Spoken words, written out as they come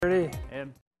Marty.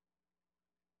 And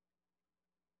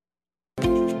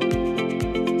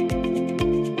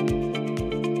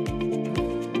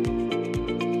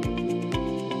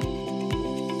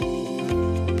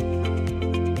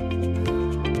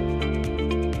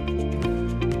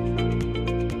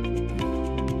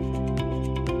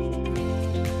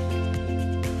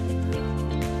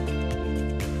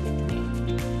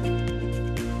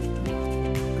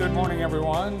good morning,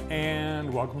 everyone,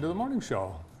 and welcome to the morning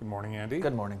show. Good morning, Andy.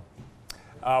 Good morning.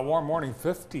 Warm morning,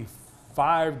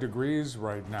 55 degrees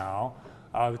right now.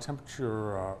 The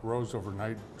temperature rose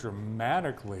overnight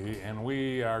dramatically, and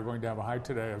we are going to have a high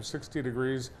today of 60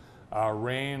 degrees.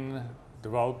 Rain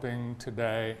developing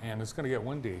today, and it's going to get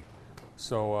windy.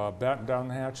 So batten down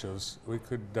the hatches. We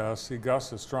could see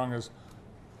gusts as strong as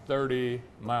 30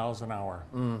 miles an hour.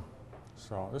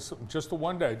 So this just this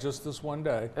one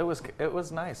day. It was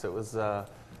nice. It was.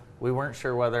 We weren't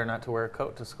sure whether or not to wear a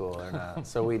coat to school or not,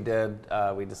 so we did.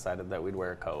 We decided that we'd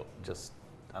wear a coat just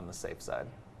on the safe side.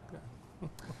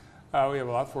 We have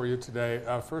a lot for you today.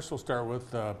 First, we'll start with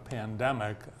the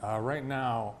pandemic. Right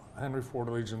now, Henry Ford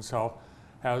Allegiance Health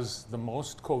has the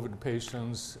most COVID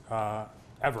patients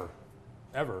ever.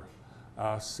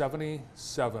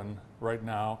 77 right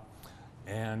now.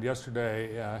 And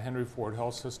yesterday, Henry Ford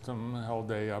Health System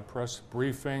held a press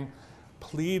briefing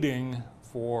pleading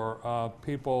for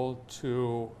people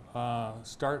to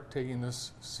start taking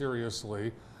this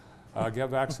seriously, get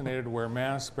vaccinated, wear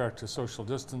masks, practice social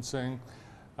distancing.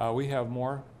 We have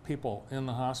more people in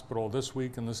the hospital this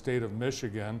week in the state of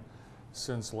Michigan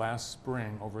since last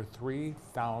spring, over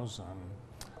 3,000.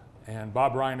 And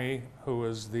Bob Riney, who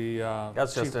is the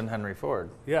That's chief, just in Henry Ford.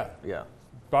 Yeah.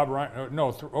 Bob Riney,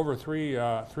 over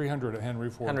 300 at Henry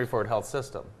Ford. Henry Ford Health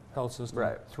System. Health System,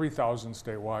 Right. 3,000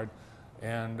 statewide.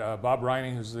 And Bob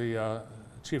Riney, who's the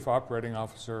chief operating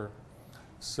officer,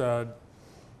 said,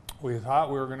 we thought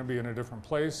we were going to be in a different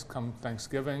place come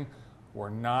Thanksgiving.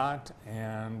 We're not,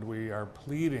 and we are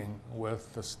pleading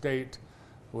with the state,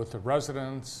 with the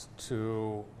residents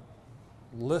to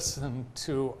listen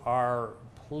to our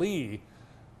plea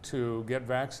to get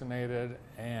vaccinated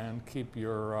and keep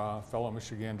your fellow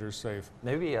Michiganders safe.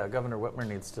 Maybe Governor Whitmer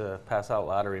needs to pass out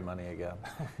lottery money again.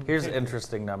 Here's an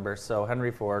interesting number. So Henry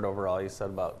Ford overall, you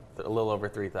said about a little over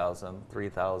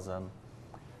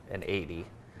 3,080.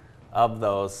 Of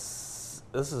those,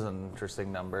 this is an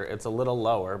interesting number. It's a little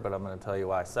lower, but I'm going to tell you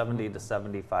why. 70 to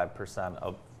 75%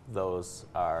 of those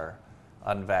are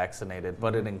unvaccinated,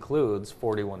 but it includes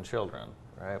 41 children,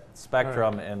 right?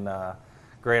 Spectrum in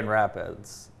Grand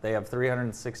Rapids, they have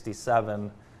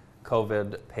 367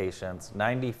 COVID patients,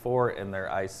 94 in their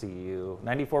ICU,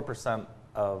 94%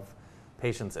 of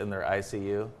patients in their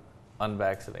ICU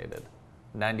unvaccinated,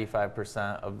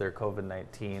 95% of their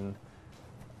COVID-19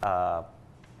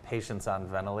 patients on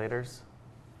ventilators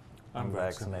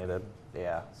unvaccinated.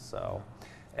 Yeah, so,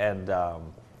 and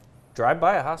drive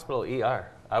by a hospital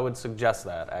ER. I would suggest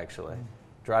that, actually.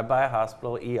 Drive by a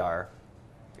hospital ER,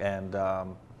 and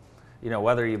you know,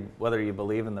 whether you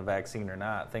believe in the vaccine or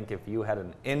not, think if you had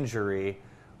an injury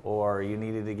or you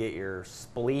needed to get your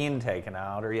spleen taken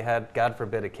out or you had, God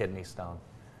forbid, a kidney stone,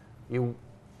 you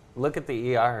look at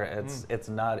the ER. It's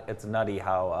nutty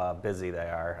how busy they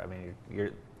are. I mean,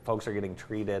 folks are getting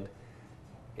treated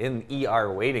in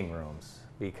ER waiting rooms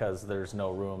because there's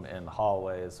no room in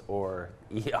hallways or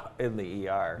in the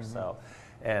ER. So,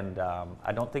 and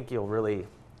I don't think you'll really.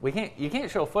 You can't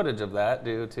show footage of that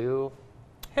due to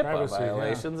HIPAA Privacy,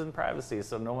 violations and privacy,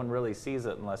 so no one really sees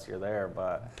it unless you're there.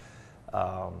 But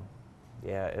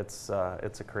yeah, it's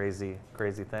a crazy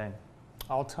thing.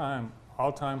 All-time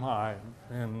high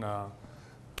in our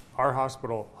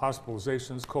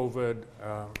hospitalizations, COVID,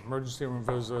 emergency room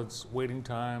visits, waiting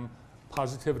time,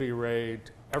 positivity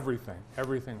rate,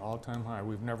 everything all-time high.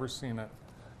 We've never seen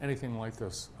anything like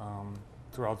this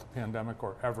throughout the pandemic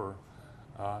or ever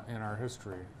in our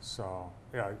history. So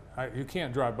yeah, you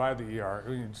can't drive by the ER.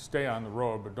 You can stay on the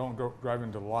road, but don't go drive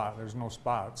into the lot. There's no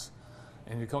spots,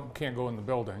 and you can't go in the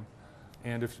building.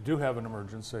 And if you do have an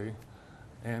emergency,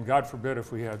 and God forbid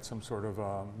if we had some sort of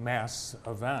mass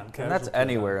event, and that's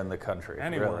anywhere in the country.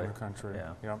 Anywhere really. in the country.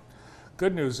 Yeah.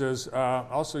 Good news is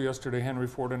also yesterday Henry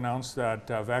Ford announced that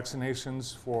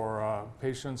vaccinations for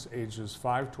patients ages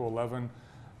 5 to 11.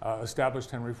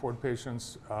 Established Henry Ford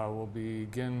patients will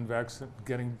begin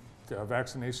getting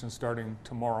vaccination starting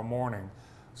tomorrow morning.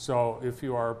 So if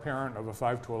you are a parent of a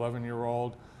 5 to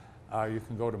 11-year-old, you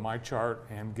can go to MyChart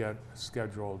and get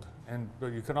scheduled.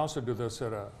 But you can also do this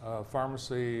at a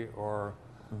pharmacy or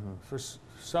for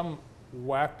some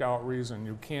whacked out reason,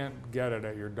 you can't get it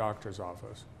at your doctor's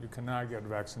office. You cannot get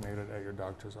vaccinated at your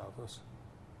doctor's office.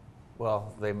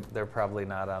 Well, they're probably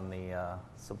not on the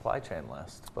supply chain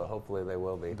list, but hopefully they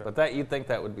will be. The- But you'd think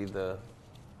that would be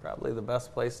probably the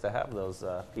best place to have those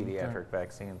pediatric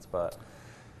vaccines, but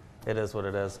it is what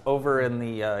it is. Over in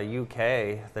the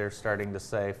UK, they're starting to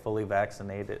say fully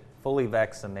vaccinated. Fully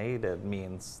vaccinated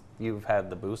means you've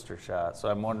had the booster shot. So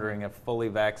I'm wondering if fully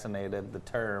vaccinated, the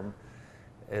term,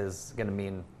 is going to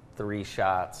mean 3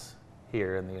 shots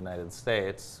here in the United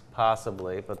States,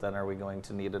 possibly. But then are we going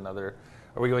to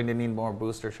need more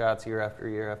booster shots year after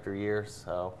year after year?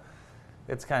 So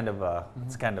it's kind of a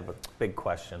big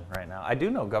question right now. I do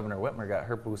know Governor Whitmer got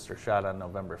her booster shot on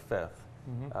November 5th.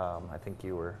 I think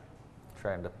you were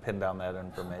trying to pin down that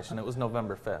information. It was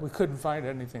November 5th. We couldn't find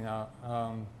anything out.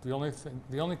 The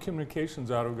only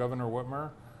communications out of Governor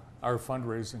Whitmer are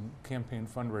campaign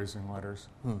fundraising letters.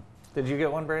 Did you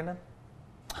get one, Brandon?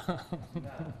 No,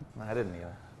 I didn't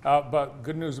either. But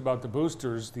good news about the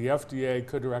boosters, the FDA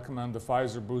could recommend the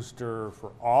Pfizer booster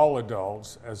for all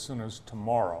adults as soon as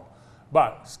tomorrow.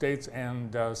 But states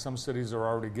and some cities are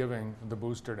already giving the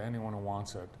booster to anyone who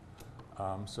wants it.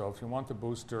 So if you want the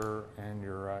booster and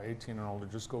you're 18 and older,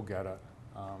 just go get it.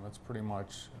 It's pretty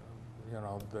much,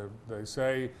 they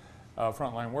say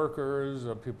frontline workers,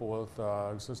 people with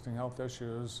existing health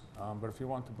issues. But if you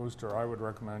want the booster, I would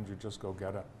recommend you just go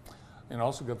get it. And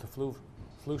also get the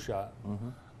flu shot.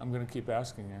 I'm going to keep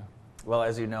asking you. Well,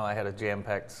 as you know, I had a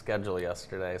jam-packed schedule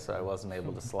yesterday, so I wasn't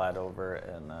able to slide over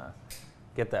and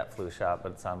get that flu shot,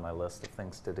 but it's on my list of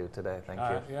things to do today. Thank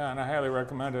you. Yeah, and I highly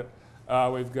recommend it.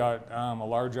 We've got a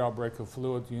large outbreak of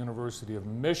flu at the University of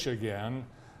Michigan.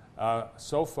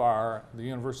 So far, the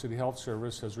University Health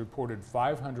Service has reported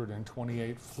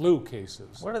 528 flu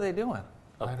cases. What are they doing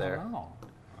up there? I don't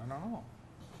know.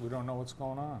 We don't know what's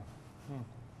going on.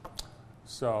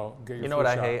 So get your You know flu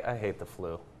what shot. I hate? I hate the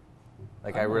flu.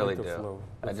 I don't really like the do. flu.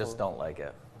 I just don't like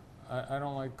it. I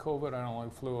don't like COVID. I don't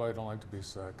like flu. I don't like to be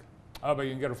sick. But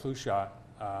you can get a flu shot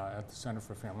at the Center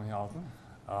for Family Health.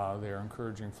 They are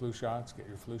encouraging flu shots. Get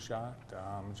your flu shot.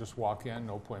 Just walk in,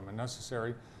 no appointment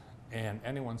necessary. And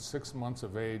anyone 6 months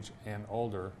of age and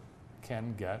older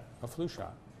can get a flu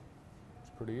shot.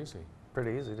 It's pretty easy.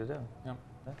 Pretty easy to do. Yep.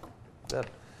 Yeah. Good.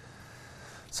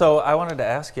 So I wanted to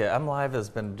ask you, MLive has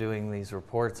been doing these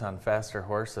reports on faster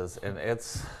horses, and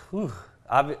it's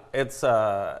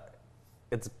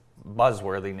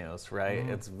buzzworthy news, right?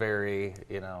 It's very,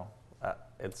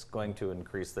 it's going to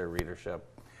increase their readership.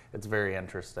 It's very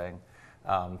interesting.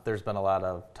 There's been a lot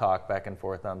of talk back and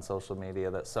forth on social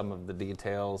media that some of the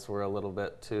details were a little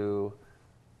bit too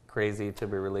crazy to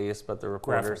be released, but the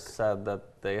reporters said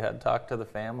that they had talked to the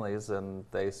families and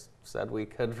they said we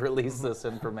could release this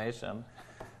information.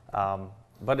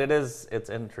 But it's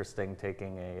interesting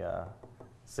taking a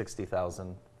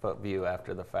 60,000 foot view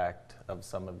after the fact of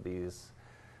some of these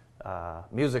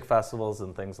music festivals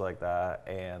and things like that.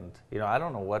 And, I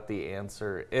don't know what the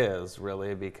answer is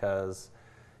really, because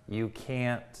you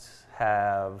can't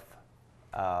have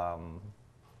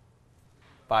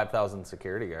 5,000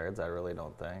 security guards, I really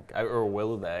don't think. Or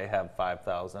will they have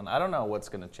 5,000? I don't know what's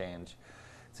going to change.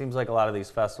 It seems like a lot of these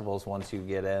festivals, once you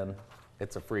get in,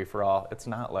 it's a free-for-all. It's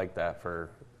not like that for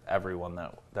everyone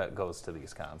that goes to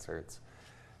these concerts.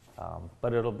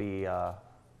 But it'll be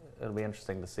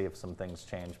interesting to see if some things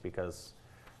change, because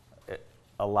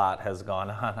a lot has gone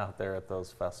on out there at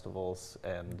those festivals,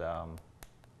 and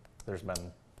there's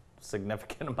been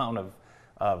significant amount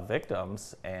of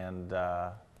victims, and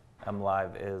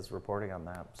MLive is reporting on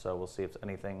that. So we'll see if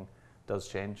anything does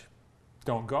change.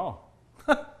 Don't go.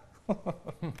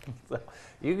 So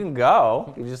you can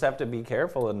go. You just have to be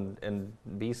careful and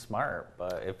be smart.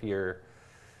 But if you're,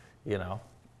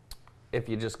 if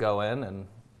you just go in and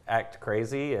act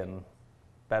crazy, and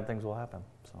bad things will happen.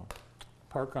 So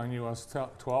Park on US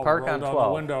 12. Park roll on down 12.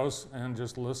 the windows and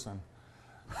just listen.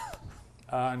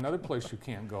 Another place you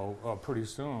can't go pretty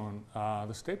soon,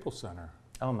 the Staples Center.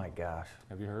 Oh my gosh.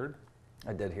 Have you heard?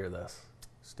 I did hear this.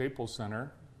 Staples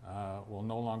Center will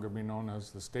no longer be known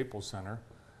as the Staples Center.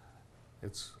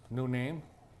 Its new name?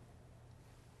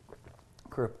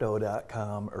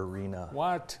 Crypto.com Arena.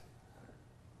 What?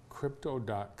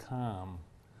 Crypto.com.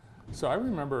 So I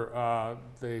remember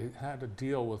they had a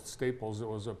deal with Staples. It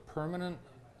was a permanent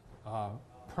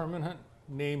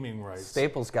naming rights.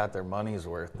 Staples got their money's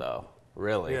worth, though.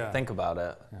 Really, Yeah. think about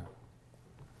it.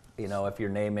 Yeah. If you're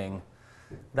naming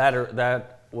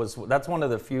that's one of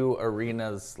the few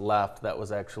arenas left that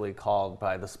was actually called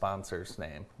by the sponsor's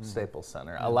name, Staples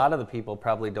Center. A lot of the people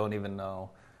probably don't even know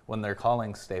when they're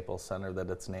calling Staples Center that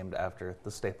it's named after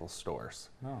the Staples stores.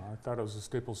 No, I thought it was the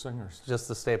Staples Singers. Just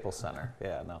the Staples Center.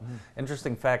 Yeah, no.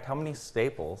 Interesting fact, how many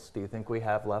Staples do you think we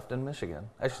have left in Michigan?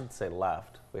 I should say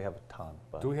left. We have a ton,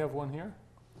 but Do we have one here?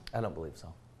 I don't believe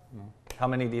so. No. How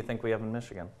many do you think we have in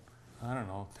Michigan? I don't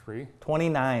know, 3?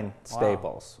 29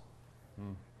 Staples.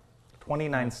 Hmm.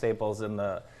 29 Staples in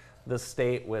the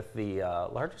state with the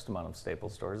largest amount of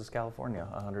Staples stores is California,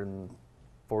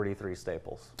 143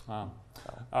 Staples.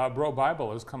 Bro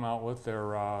Bible has come out with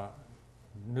their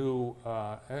new,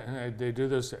 and they do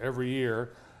this every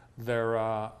year, their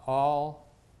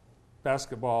all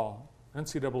basketball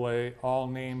NCAA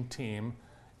all-name team,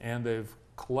 and they've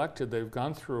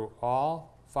gone through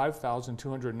all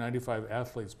 5,295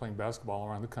 athletes playing basketball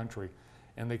around the country,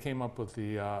 and they came up with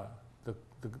the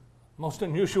most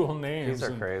unusual names. These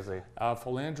are crazy.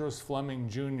 Philandros Fleming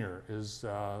Jr. is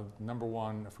number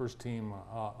one first team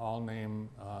all-name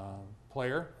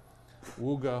player.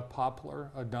 Wooga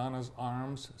Poplar, Adonis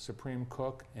Arms, Supreme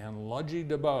Cook, and Ludgy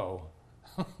DeBow.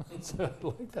 I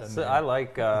like that So name. I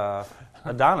like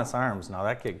Adonis Arms. Now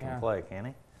that kid can Yeah. play, can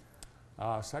he?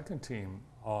 Second team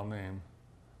all-name.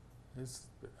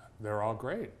 They're all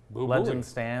great. Boo Legend Booey.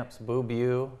 Stamps, Boo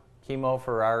Bew, Chemo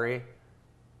Ferrari,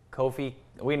 Kofi.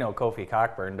 We know Kofi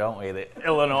Cockburn, don't we? The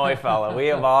Illinois fella. We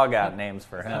have all got names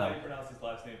for That's not how him. you pronounce his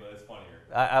last name, but it's funnier.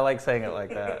 I like saying it like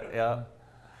that. Yeah.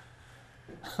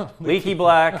 Leaky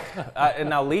Black. And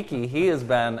now Leaky, he has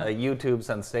been a YouTube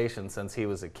sensation since he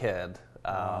was a kid,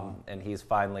 and he's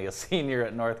finally a senior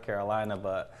at North Carolina.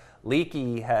 But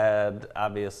Leaky had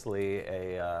obviously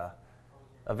a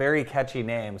very catchy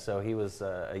name, so he was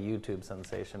a YouTube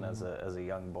sensation as a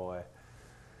young boy.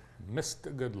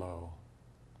 Mr. Goodlow.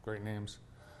 Great names.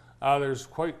 There's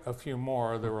quite a few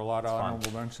more. There were a lot of fun.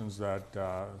 honorable mentions that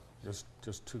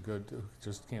just too good.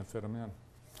 Just can't fit them in.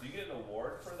 Do you get an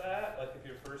award for that? Like if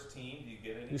you're first team, do you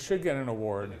get anything? You should get an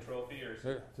award. Like a trophy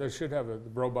or They should have the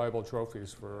Bro Bible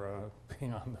trophies for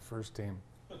being on the first team.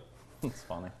 It's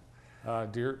funny.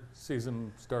 Deer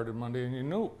season started Monday, and you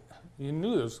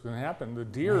knew this was going to happen. The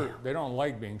deer, they don't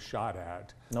like being shot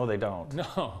at. No, they don't.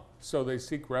 No, so they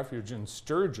seek refuge in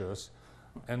Sturgis,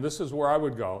 and this is where I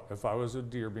would go if I was a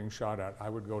deer being shot at. I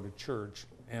would go to church,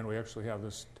 and we actually have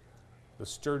the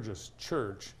Sturgis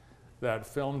Church that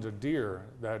filmed a deer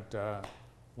that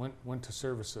went to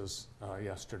services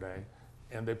yesterday,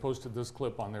 and they posted this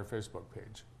clip on their Facebook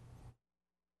page.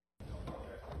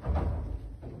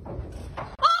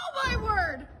 Oh my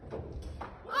word!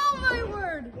 Oh my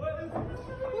word! What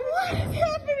is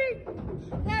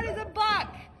happening? That is a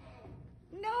buck.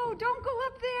 No, don't go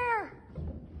up there.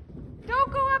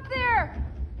 Don't go up there.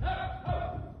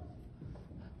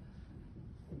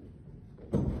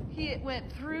 He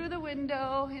went through the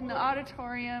window in the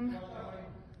auditorium.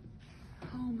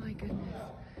 Oh my goodness.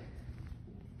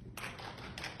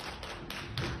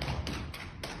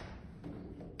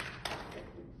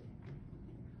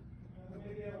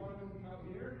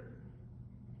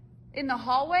 In the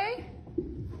hallway?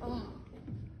 Oh.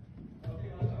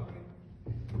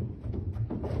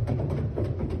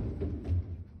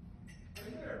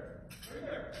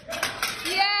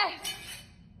 Yes!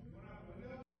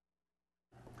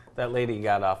 That lady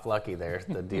got off lucky there.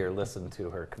 The deer listened to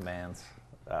her commands.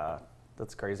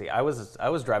 That's crazy. I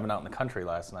was driving out in the country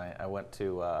last night. I went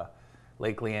to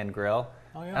Lake Leanne Grill,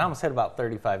 Oh, yeah. and I almost hit about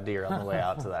 35 deer on the way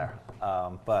out to there.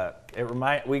 But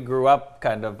we grew up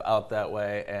kind of out that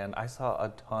way, and I saw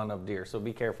a ton of deer. So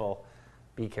be careful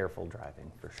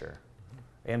driving for sure,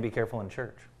 and be careful in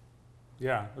church.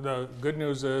 Yeah, the good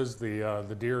news is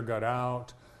the deer got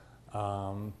out,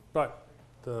 but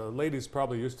the lady's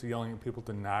probably used to yelling at people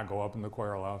to not go up in the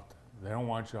choir loft. They don't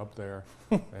want you up there.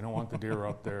 They don't want the deer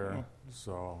up there.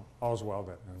 So all's well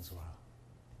that ends well.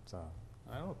 So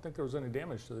I don't think there was any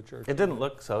damage to the church. It didn't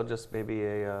look so. Just maybe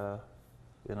a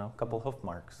couple hoof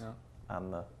marks Yeah.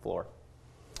 on the floor.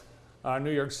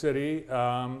 New York City,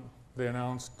 they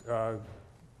announced,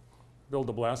 Bill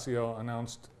de Blasio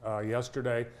announced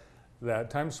yesterday that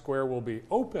Times Square will be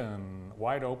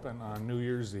wide open on New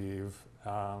Year's Eve,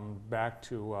 back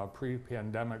to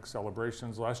pre-pandemic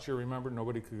celebrations. Last year, remember,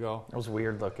 nobody could go. It was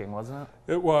weird looking, wasn't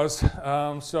it? It was.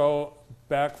 So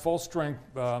back full strength,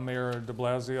 Mayor de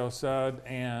Blasio said,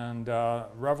 and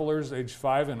revelers age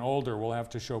 5 and older will have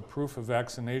to show proof of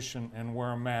vaccination and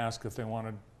wear a mask if they want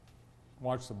to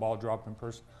watch the ball drop in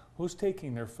person. Who's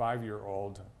taking their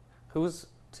 5-year-old Who's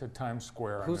to Times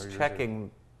Square? on New Year's Eve?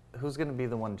 checking? Who's going to be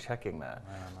the one checking that?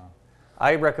 I don't know.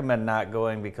 I recommend not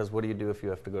going because what do you do if you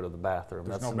have to go to the bathroom?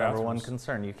 There's That's no the number one bathrooms.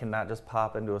 concern. You cannot just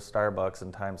pop into a Starbucks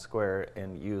in Times Square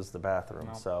and use the bathroom.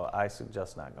 No. So I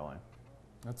suggest not going.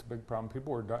 That's a big problem.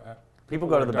 People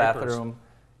go to the wear diapers. bathroom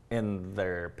in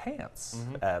their pants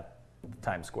at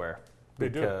Times Square. They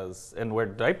do. And wear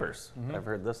diapers. I've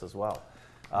heard this as well.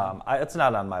 It's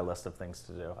not on my list of things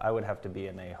to do. I would have to be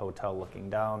in a hotel looking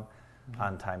down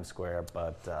on Times Square,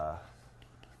 but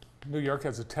New York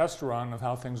has a test run of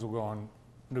how things will go on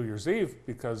New Year's Eve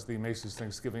because the Macy's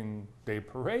Thanksgiving Day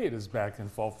Parade is back in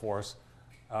full force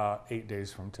 8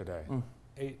 days from today.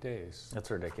 8 days. it's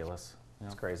ridiculous.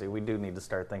 It's Yeah. crazy. We do need to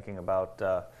start thinking about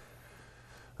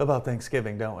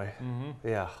Thanksgiving, don't we?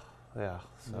 Yeah.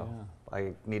 So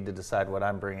I need to decide what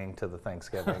I'm bringing to the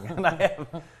Thanksgiving, and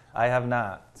I have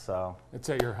not. So It's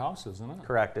at your house, isn't it?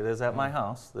 correct. It is at my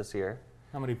house this year.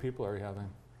 How many people are you having?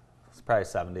 It's probably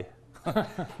 70.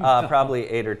 Probably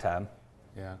 8 or 10.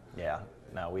 Yeah. Yeah.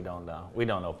 No, we don't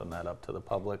open that up to the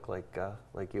public like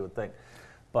you would think.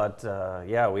 But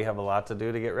yeah, we have a lot to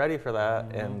do to get ready for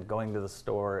that. And going to the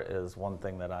store is one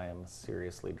thing that I am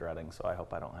seriously dreading. So I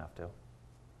hope I don't have to.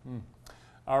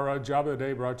 Our job of the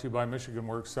day brought to you by Michigan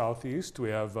Works Southeast. We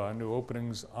have new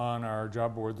openings on our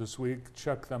job board this week.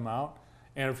 Check them out.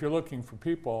 And if you're looking for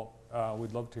people,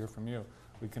 we'd love to hear from you.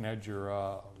 We can add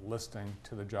your listing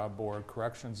to the job board.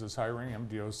 Corrections is hiring.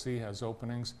 MDOC has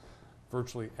openings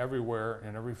virtually everywhere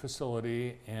in every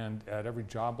facility and at every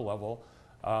job level.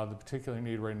 The particular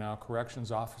need right now,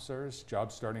 corrections officers,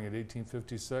 job starting at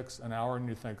 $18.56 an hour, and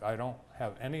you think, I don't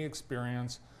have any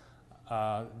experience.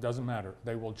 Doesn't matter.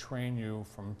 They will train you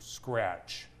from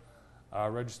scratch.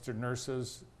 Registered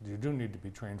nurses, you do need to be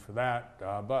trained for that,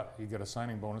 but you get a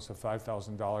signing bonus of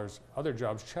 $5,000. Other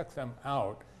jobs, check them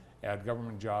out at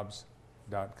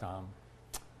governmentjobs.com.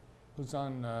 Who's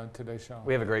on today's show?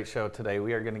 We have a great show today.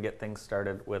 We are going to get things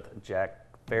started with Jack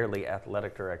Fairley,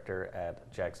 athletic director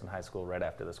at Jackson High School, right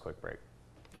after this quick break.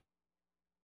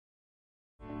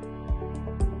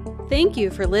 Thank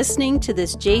you for listening to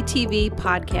this JTV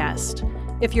podcast.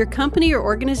 If your company or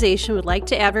organization would like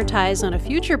to advertise on a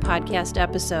future podcast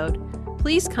episode,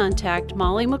 please contact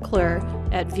Molly McClure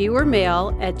at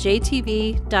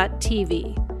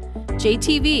viewermail@jtv.tv.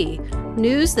 JTV,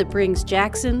 news that brings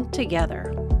Jackson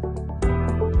together.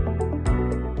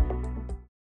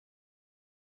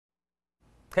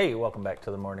 Hey, welcome back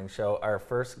to the morning show. Our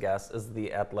first guest is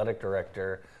the athletic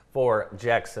director for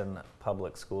Jackson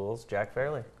Public Schools, Jack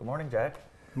Fairley. Good morning, Jack.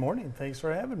 Good morning. Thanks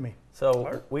for having me.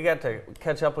 So we got to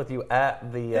catch up with you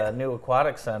at the new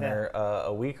aquatic center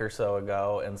a week or so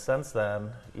ago, and since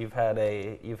then you've had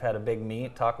a big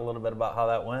meet. Talk a little bit about how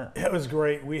that went. It was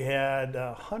great. We had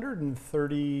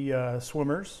 130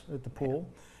 swimmers at the pool,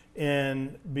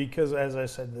 and because, as I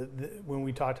said, when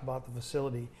we talked about the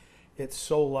facility, it's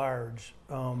so large,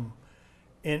 and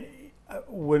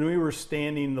when we were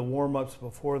standing the warm-ups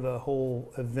before the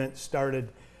whole event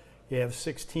started, you have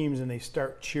 6 teams and they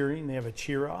start cheering. They have a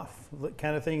cheer-off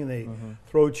kind of thing, and they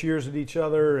throw cheers at each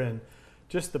other, and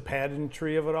just the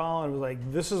pageantry of it all. And it was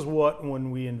like, this is what,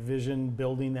 when we envisioned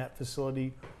building that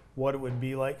facility, what it would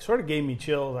be like. Sort of gave me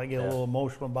chills. I get a little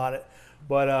emotional about it.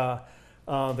 But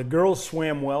the girls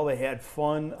swam well. They had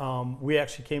fun. We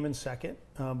actually came in second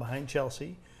behind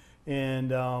Chelsea.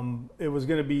 And it was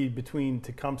going to be between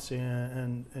Tecumseh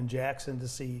and Jackson to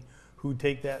see who'd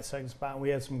take that second spot. We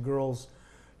had some girls,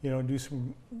 do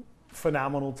some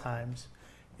phenomenal times.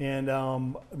 And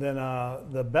then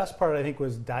the best part, I think,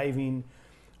 was diving.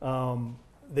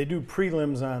 They do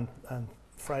prelims on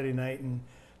Friday night, and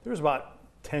there was about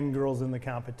 10 girls in the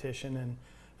competition, and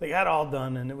they got all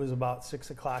done, and it was about 6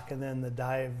 o'clock, and then the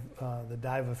dive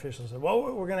official said, well,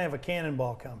 we're going to have a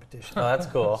cannonball competition. Oh, that's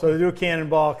cool. So they do a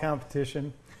cannonball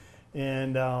competition,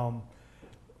 and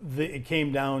it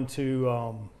came down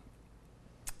to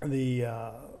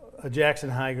a Jackson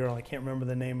High girl. I can't remember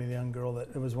the name of the young girl.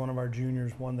 It was one of our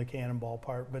juniors, won the cannonball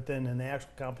part. But then in the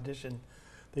actual competition,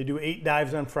 they do 8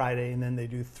 dives on Friday, and then they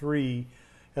do 3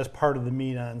 as part of the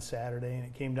meet on Saturday. And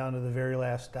it came down to the very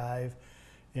last dive.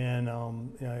 And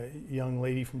a young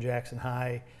lady from Jackson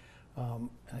High, and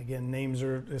again, names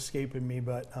are escaping me,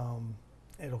 but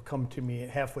it'll come to me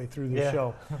halfway through the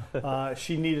show.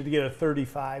 She needed to get a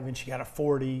 35, and she got a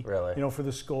 40, Really? For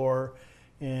the score.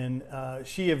 And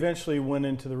she eventually went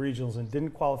into the regionals and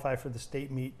didn't qualify for the state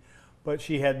meet, but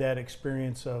she had that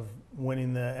experience of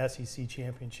winning the SEC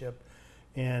championship.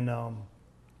 And I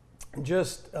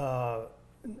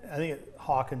think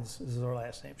Hawkins is her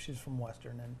last name. She's from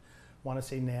Western, and I want to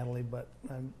say Natalie, but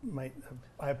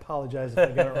I apologize if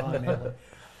I got it wrong, Natalie.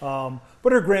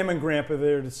 But her grandma and grandpa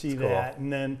there to see that.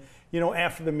 And then,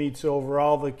 after the meet's over,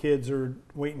 all the kids are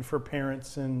waiting for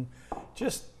parents, and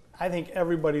just, I think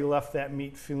everybody left that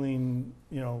meet feeling,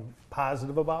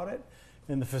 positive about it.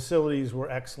 And the facilities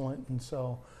were excellent. And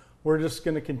so we're just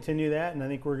going to continue that. And I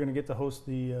think we're going to get to host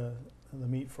the the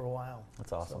meet for a while.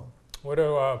 That's awesome. What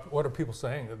are people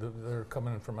saying? They're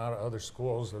coming in from out of other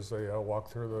schools as they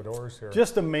walk through the doors here.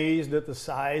 Just amazed at the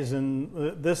size,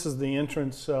 and this is the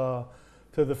entrance to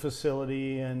the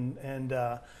facility, and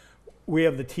we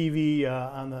have the TV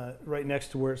on the right next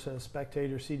to where it says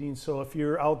spectator seating. So if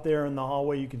you're out there in the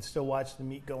hallway, you can still watch the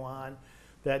meet go on.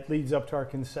 That leads up to our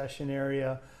concession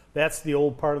area. That's the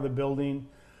old part of the building.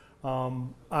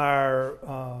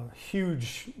 Our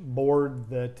huge board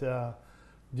that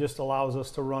just allows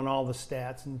us to run all the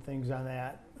stats and things on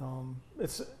that.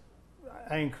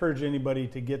 I encourage anybody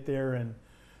to get there, and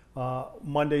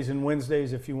Mondays and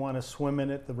Wednesdays, if you want to swim in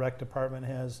it, the rec department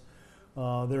has.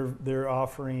 They're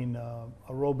offering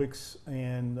aerobics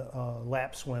and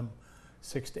lap swim,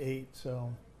 6 to 8.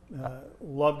 So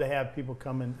love to have people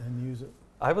come and use it.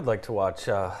 I would like to watch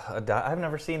I've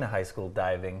never seen a high school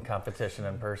diving competition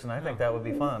in person. I think that would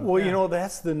be fun. Well, you know,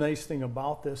 that's the nice thing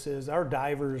about this is our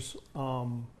divers,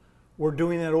 we're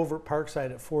doing that over at Parkside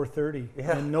at 4:30,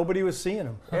 and nobody was seeing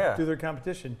them do their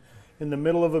competition. In the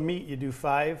middle of a meet, you do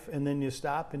 5, and then you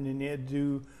stop, and then you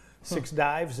do 6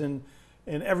 dives, and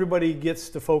everybody gets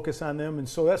to focus on them. And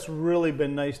so that's really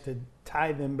been nice to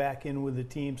tie them back in with the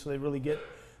team so they really get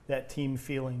that team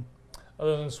feeling.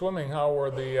 Other than swimming, how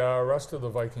were the rest of the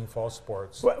Viking Fall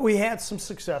sports? Well, we had some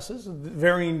successes,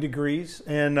 varying degrees.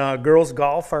 And girls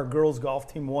golf, our girls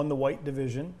golf team won the white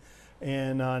division.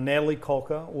 And Natalie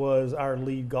Kolka was our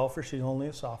lead golfer. She's only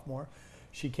a sophomore.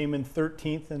 She came in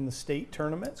 13th in the state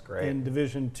tournament. That's great. In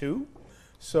Division 2.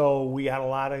 So we got a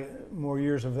lot of more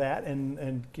years of that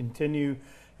and continue.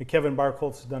 And Kevin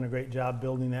Barkoltz has done a great job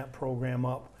building that program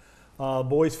up.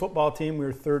 Boys football team, we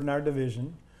were 3rd in our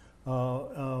division.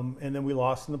 And then we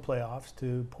lost in the playoffs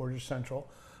to Portage Central.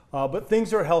 But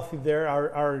things are healthy there.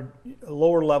 Our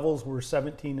lower levels were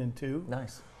 17-2.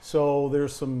 Nice. So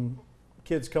there's some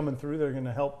kids coming through that are going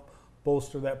to help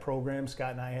bolster that program.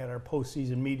 Scott and I had our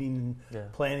postseason meeting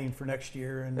and planning for next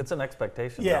year. And it's an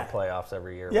expectation Yeah. for playoffs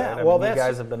every year, Yeah, right? well, you that's-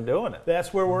 guys have been doing it.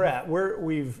 That's where we're at.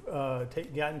 We've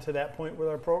gotten to that point with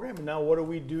our program, and now what do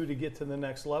we do to get to the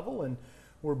next level? And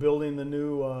we're building the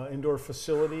new indoor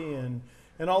facility, and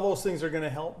all those things are going to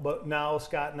help. But now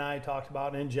Scott and I talked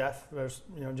about, and Jeff,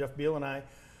 Jeff Beal and I,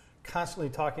 constantly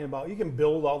talking about, you can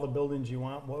build all the buildings you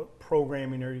want. What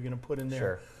programming are you going to put in there?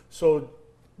 Sure. So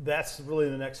that's really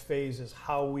the next phase, is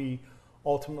how we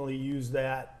ultimately use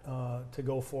that to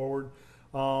go forward.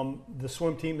 The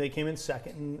swim team, they came in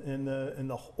 2nd in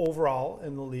the overall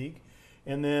in the league.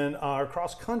 And then our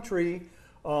cross country,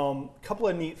 a couple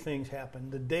of neat things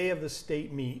happened. The day of the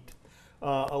state meet,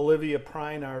 Olivia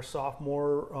Prine, our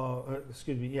sophomore,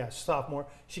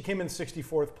 she came in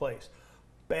 64th place.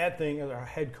 Bad thing is our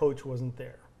head coach wasn't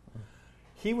there.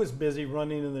 He was busy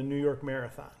running in the New York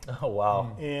Marathon. Oh,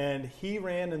 wow. And he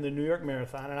ran in the New York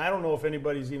Marathon, and I don't know if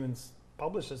anybody's even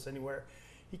published this anywhere.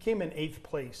 He came in 8th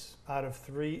place out of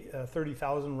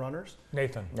 30,000 runners.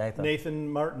 Nathan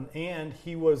Martin, and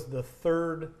he was the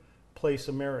 3rd place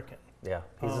American. Yeah,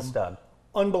 he's a stud.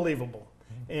 Unbelievable.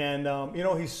 And,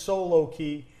 he's so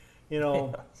low-key. He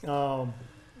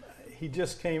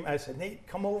just came. I said, Nate,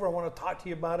 come over. I want to talk to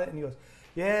you about it. And he goes,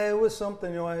 yeah, it was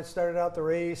something. I started out the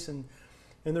race, and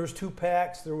there was 2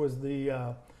 packs. There was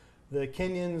the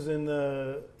Kenyans and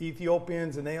the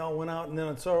Ethiopians, and they all went out. And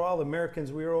then so all the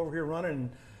Americans, we were over here running. And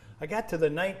I got to the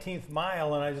 19th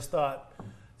mile, and I just thought,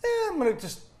 I'm going to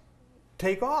just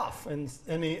take off. And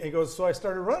he goes, so I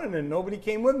started running, and nobody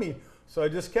came with me. So I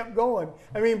just kept going.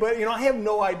 I mean, but, I have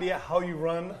no idea how you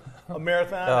run a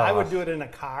marathon. I would do it in a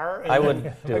car. And I would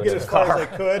do it get in as a far car. as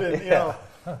I could. And,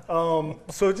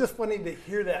 so it's just funny to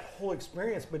hear that whole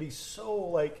experience. But he's so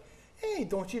like, hey,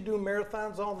 don't you do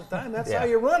marathons all the time? That's how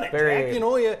you run it, Jack.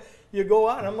 You go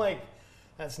out. And I'm like,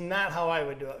 that's not how I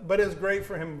would do it. But it's great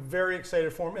for him. Very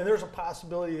excited for him. And there's a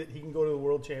possibility that he can go to the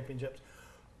World Championships.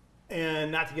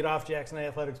 And not to get off Jackson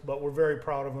Athletics, but we're very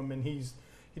proud of him. And he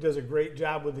does a great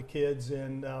job with the kids.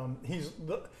 And he's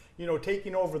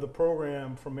taking over the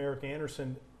program from Eric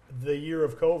Anderson the year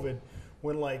of COVID,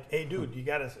 when like, hey, dude, you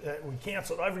got to, we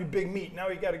canceled every big meet. Now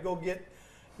you got to go get,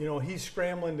 he's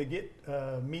scrambling to get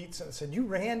meets. And I said, you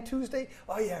ran Tuesday?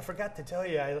 Oh, yeah, I forgot to tell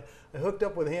you. I hooked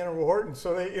up with Hanover Horton.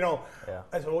 So they, I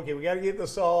said, okay, we got to get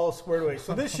this all squared away.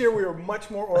 So this year we were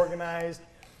much more organized,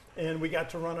 and we got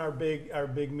to run our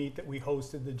big meet that we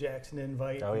hosted, the Jackson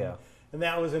Invite. Oh, yeah. And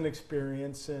that was an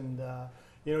experience. And,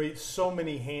 so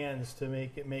many hands to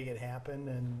make it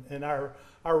happen. And our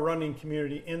running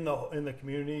community in the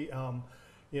community,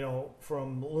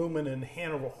 from Lumen and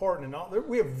Hanover Horton and all,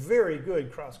 we have very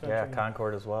good cross country. Yeah,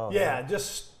 Concord as well. Yeah,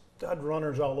 just stud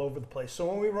runners all over the place. So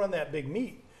when we run that big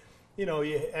meet,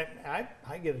 I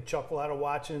get a chuckle out of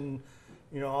watching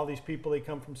all these people, they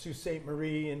come from Sault Ste.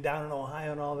 Marie and down in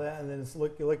Ohio and all that, and then it's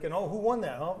looking, oh, who won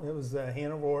that? Oh, it was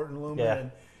Hanover, Orton,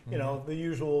 Lumen, Yeah. and the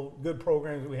usual good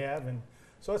programs we have, and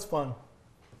so it's fun.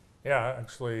 Yeah,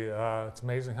 actually, it's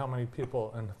amazing how many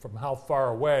people and from how far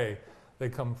away they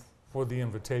come for the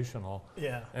invitational.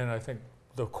 Yeah. And I think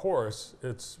the course,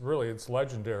 it's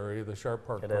legendary, the Sharp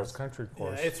Park It Cross is. Country Yeah,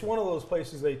 course. it's one of those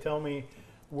places they tell me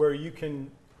where you can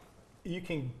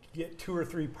get 2 or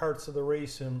 3 parts of the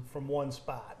race from one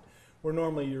spot. Where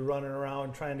normally you're running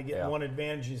around trying to get Yeah. one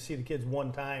advantage, you see the kids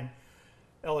one time.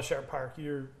 Ella Sharp Park,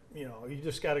 you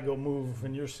just got to go move,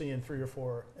 and you're seeing 3 or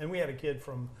 4. And we had a kid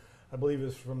from, I believe it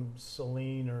was from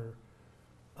Saline or,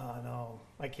 no,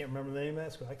 I can't remember the name of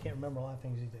that school. I can't remember a lot of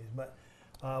things these days, but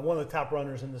one of the top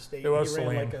runners in the state. It was he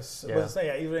ran Saline.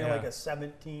 like he ran like a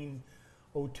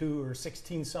 17:02 or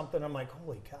 16 something. I'm like,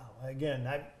 holy cow! Again,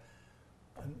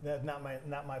 that's not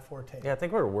my forte. Yeah, I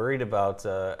think we're worried about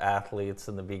athletes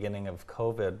in the beginning of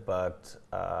COVID, but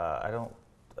I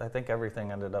think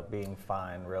everything ended up being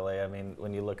fine, really. I mean,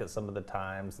 when you look at some of the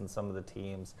times and some of the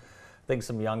teams, I think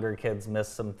some younger kids miss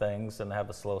some things and have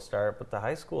a slow start, but the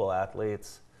high school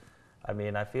athletes, I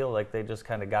mean, I feel like they just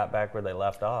kind of got back where they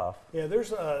left off. Yeah, there's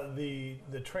the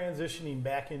transitioning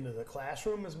back into the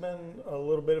classroom has been a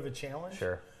little bit of a challenge.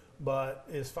 Sure. But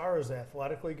as far as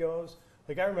athletically goes,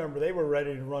 like I remember they were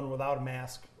ready to run without a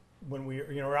mask when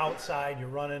we're outside, you're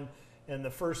running, and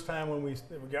the first time when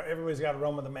everybody's got to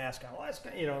run with a mask on. Well, that's,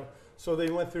 so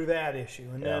they went through that issue,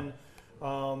 and then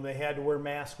they had to wear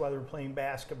masks while they were playing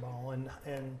basketball and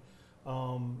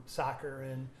soccer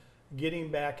and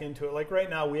getting back into it. Like right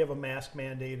now, we have a mask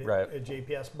mandate at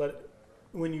JPS, but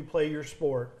when you play your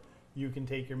sport, you can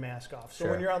take your mask off. So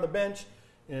when you're on the bench,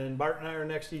 and Bart and I are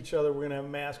next to each other, we're going to have a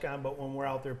mask on, but when we're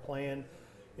out there playing,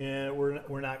 and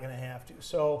we're not going to have to.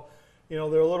 So, they're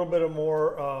a little bit of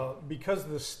more, because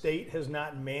the state has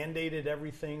not mandated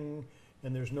everything,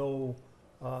 and there's no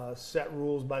set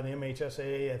rules by the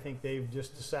MHSAA, I think they've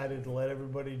just decided to let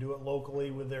everybody do it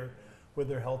locally with their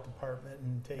health department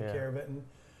and take care of it. And,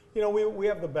 we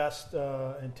have the best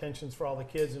intentions for all the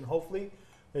kids, and hopefully,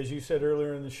 as you said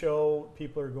earlier in the show,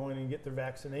 people are going to get their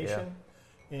vaccination.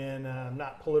 And I'm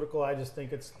not political. I just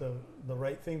think it's the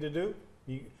right thing to do.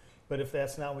 But if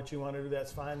that's not what you want to do,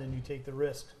 that's fine. Then you take the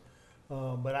risk.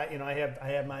 But I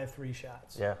have my 3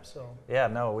 shots. Yeah. So. Yeah.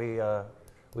 No, we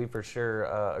for sure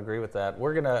agree with that.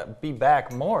 We're gonna be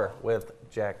back more with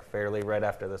Jack Fairley right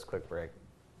after this quick break.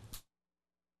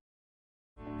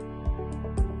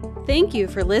 Thank you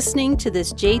for listening to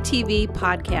this JTV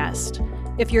podcast.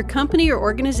 If your company or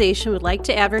organization would like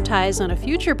to advertise on a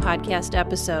future podcast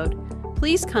episode,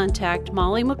 please contact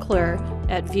Molly McClure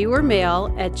at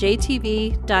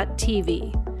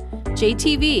viewermail@jtv.tv.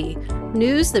 JTV,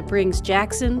 news that brings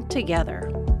Jackson together.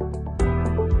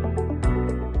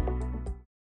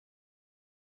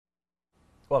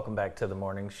 Welcome back to the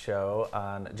morning show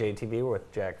on JTV. We're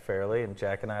with Jack Fairley, and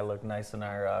Jack and I look nice in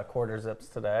our quarter zips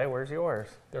today. Where's yours?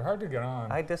 They're hard to get on.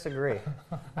 I disagree.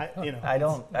 I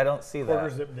don't see that. quarter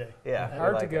zip day. Yeah, They're I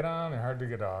hard like to get it. on and hard to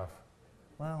get off.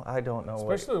 Well, I don't know.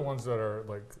 Especially the ones that are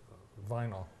like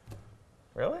vinyl.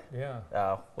 Really? Yeah.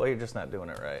 Oh, well, you're just not doing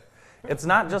it right. It's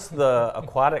not just the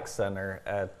aquatic center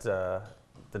at the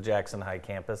Jackson High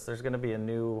campus. There's going to be a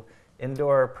new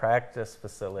indoor practice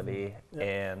facility,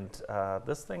 and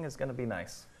this thing is going to be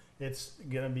nice. It's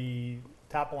going to be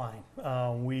top line.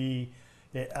 We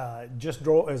just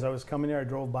drove, as I was coming here, I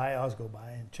drove by, I always go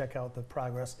by and check out the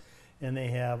progress, and they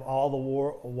have all the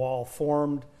wall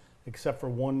formed except for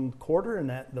 1/4, and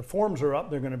that the forms are up.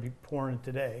 They're going to be pouring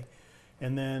today.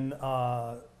 And then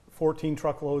 14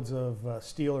 truckloads of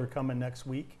steel are coming next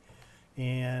week.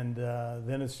 And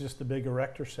then it's just a big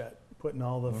erector set, putting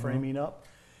all the framing up.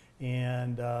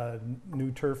 And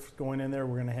new turf going in there.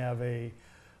 We're going to have a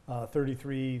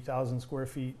 33,000 square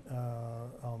feet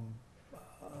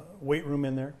weight room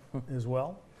in there as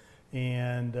well.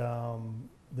 And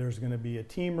there's going to be a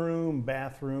team room,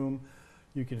 bathroom.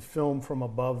 You can film from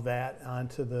above that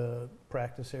onto the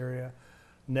practice area.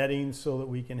 Netting so that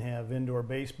we can have indoor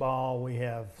baseball. We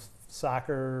have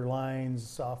soccer lines,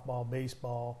 softball,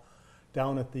 baseball.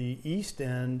 Down at the east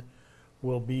end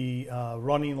will be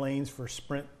running lanes for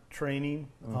sprint training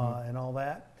and all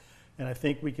that. And I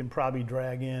think we can probably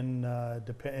drag in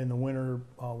the winter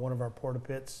one of our porta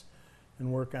pits and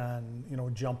work on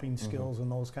jumping skills and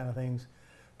those kind of things.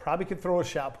 Probably could throw a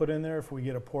shot put in there if we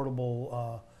get a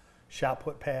portable shot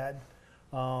put pad.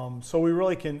 So we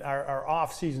really can, our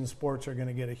off-season sports are going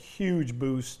to get a huge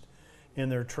boost in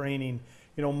their training.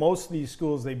 Most of these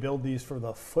schools, they build these for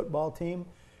the football team,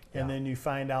 and then you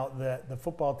find out that the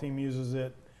football team uses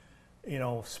it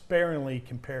sparingly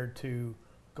compared to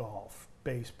golf,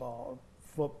 baseball,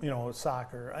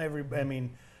 soccer.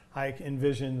 I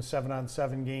envision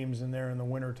 7-on-7 games in there in the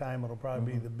wintertime. It'll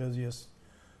probably be the busiest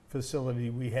facility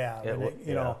we have.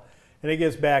 And it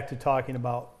gets back to talking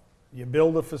about, you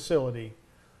build a facility,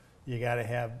 you got to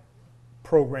have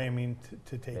programming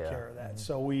to take care of that.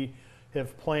 So we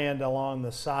have planned along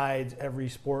the sides. Every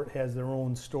sport has their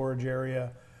own storage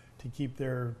area to keep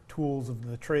their tools of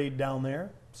the trade down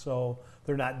there, so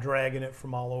they're not dragging it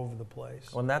from all over the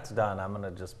place. When that's done, I'm going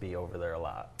to just be over there a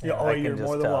lot. Yeah, you're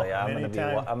more than welcome.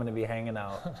 I'm going to be hanging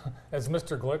out. Has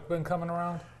Mr. Glick been coming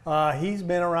around? He's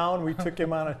been around. We took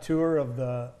him on a tour of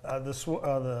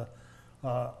the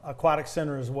aquatic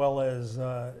center, as well as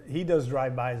he does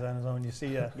drive-bys on his own. You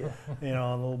see a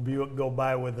little Buick go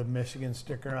by with a Michigan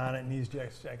sticker on it, and he's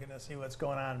just checking to see what's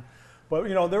going on. But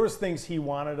there was things he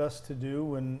wanted us to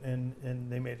do, and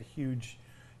they made a huge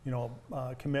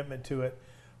commitment to it.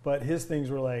 But his things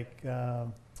were like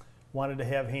wanted to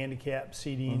have handicap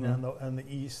seating on the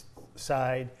east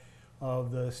side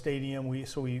of the stadium.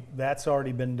 That's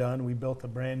already been done. We built a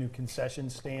brand new concession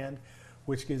stand,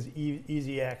 which gives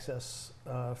easy access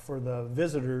for the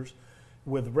visitors,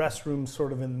 with restrooms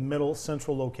sort of in the middle,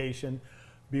 central location.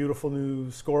 Beautiful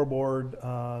new scoreboard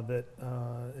that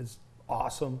is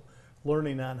awesome.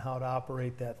 Learning on how to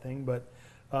operate that thing. But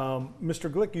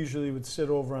Mr. Glick usually would sit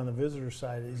over on the visitor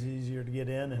side. It's easier to get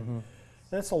in, and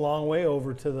that's a long way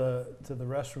over to the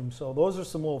restroom. So those are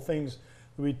some little things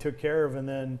that we took care of. And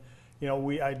then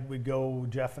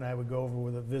Jeff and I would go over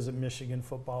with a visit Michigan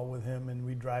football with him, and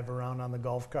we'd drive around on the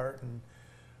golf cart. And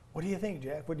what do you think,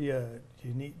 Jack? What do you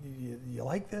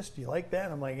like this? Do you like that?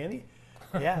 And I'm like,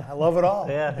 yeah, I love it all.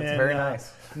 Yeah, it's very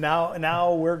nice.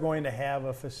 Now we're going to have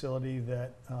a facility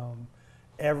that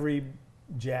every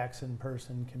Jackson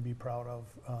person can be proud of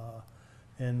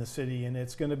in the city, and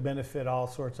it's going to benefit all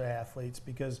sorts of athletes,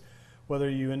 because whether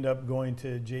you end up going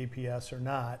to JPS or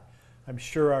not, I'm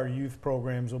sure our youth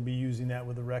programs will be using that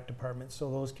with the rec department.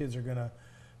 So those kids are going to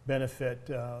benefit.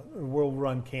 We'll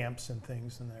run camps and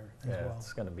things in there as well.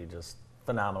 It's going to be just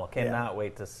phenomenal. Cannot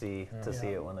wait to see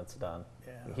it when it's done.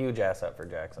 A huge asset for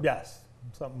Jackson. Yes,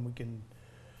 something we can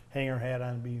hang our hat on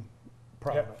and be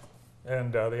proud of.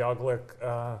 And the Al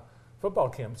Glick football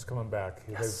camp's coming back.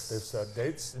 Yes. They've set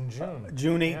dates in June.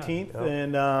 June 18th,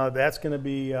 and that's going to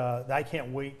be. I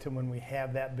can't wait till when we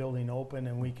have that building open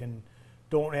and we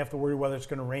don't have to worry whether it's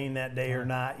going to rain that day or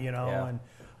not. And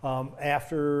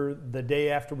after the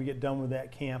day after we get done with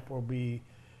that camp, we'll be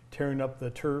tearing up the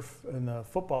turf in the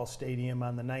football stadium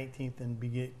on the 19th and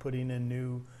be putting in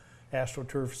new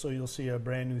AstroTurf. So you'll see a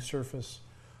brand new surface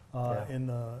in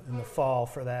the fall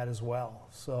for that as well.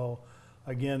 So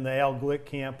again, the Al Glick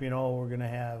camp, we're going to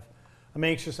have. I'm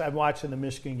anxious. I'm watching the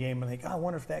Michigan game and think, I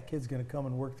wonder if that kid's going to come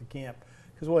and work the camp,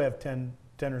 because we'll have 10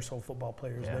 or so football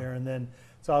players there. And then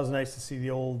it's always nice to see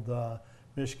the old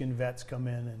Michigan vets come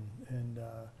in and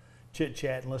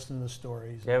chit-chat and listen to the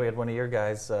stories. Yeah, we had one of your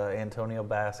guys, Antonio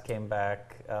Bass, came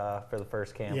back for the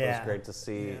first camp. It was great to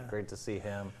see. Yeah. Great to see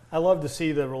him. I love to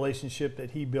see the relationship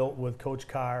that he built with Coach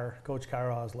Carr. Coach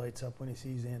Carr always lights up when he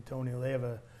sees Antonio. They have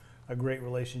a great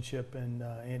relationship, and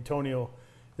Antonio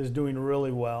is doing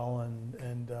really well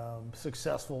and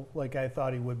successful, like I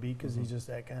thought he would be, because he's just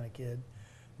that kind of kid.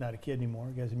 Not a kid anymore.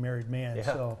 The guy's a married man,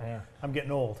 so I'm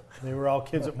getting old. They were all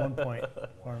kids at one point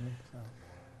for me. So.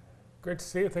 Great to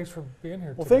see you. Thanks for being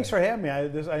here. Well, thanks for having me.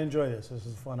 I enjoy this. This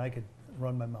is fun. I could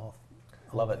run my mouth.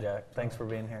 Love it, Jack. Thanks for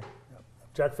being here. Yep.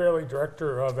 Jack Fairley,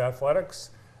 Director of Athletics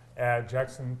at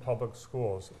Jackson Public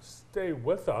Schools. Stay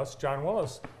with us. John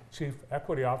Willis, Chief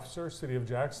Equity Officer, City of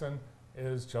Jackson,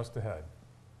 is just ahead.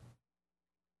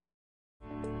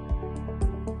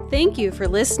 Thank you for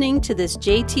listening to this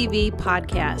JTV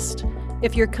podcast.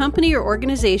 If your company or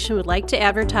organization would like to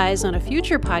advertise on a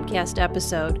future podcast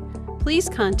episode, please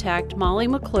contact Molly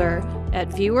McClure at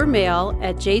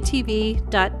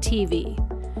viewermail@jtv.tv.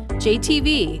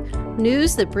 JTV,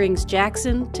 news that brings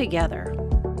Jackson together.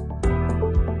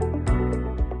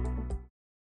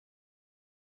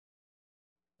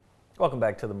 Welcome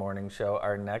back to the morning show.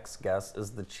 Our next guest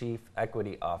is the Chief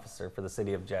Equity Officer for the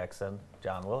City of Jackson,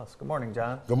 John Willis. Good morning,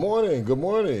 John. Good morning. Good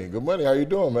morning. Good morning. How you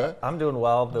doing, man? I'm doing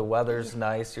well. The weather's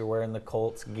nice. You're wearing the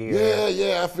Colts gear.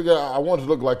 Yeah. I figured I wanted to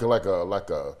look like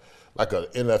like an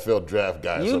NFL draft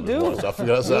guy. or You something do. once. I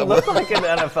figured You out look like an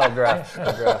NFL draft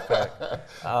pick.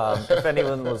 If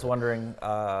anyone was wondering,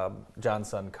 John's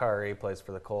son Kari plays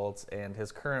for the Colts, and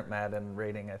his current Madden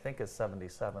rating I think is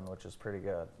 77, which is pretty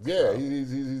good. Yeah,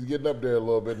 he's getting up there a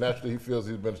little bit. Naturally, he feels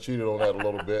he's been cheated on that a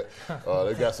little bit.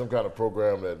 They've got some kind of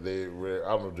program that I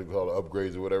don't know if they call it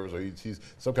upgrades or whatever. So he's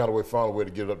some kind of way found a way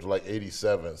to get it up to like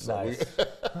 87. So Nice.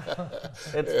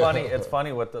 It's funny. It's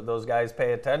funny what those guys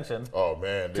pay attention. oh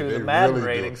man, To they the Madden really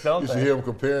ratings, do. don't You should they? hear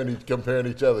them comparing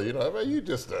each other. You know, I mean, you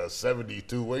just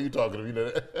 72. What are you talking about? You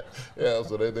know, yeah.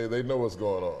 So they know what's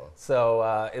going on.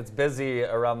 So it's busy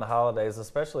around the holidays,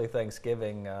 especially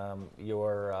Thanksgiving.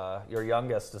 Your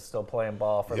youngest is still playing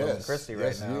ball for Lumen Yes, Christi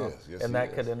yes, right he now, is. Yes, and he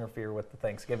that could is. interfere with the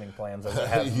Thanksgiving plans as it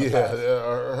has in the Yeah,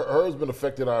 past. her's been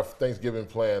affecting our Thanksgiving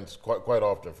plans quite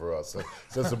often for us.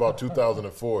 Since about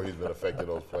 2004, he's been affecting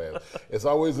those plans. It's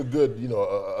always a good,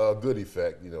 a good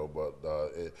effect, but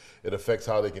it affects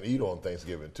how they can eat on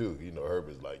Thanksgiving too. Herb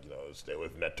is like, stay away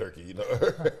from that turkey,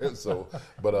 So,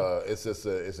 but it's just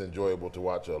it's enjoyable to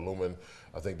watch Lumen.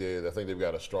 I think they've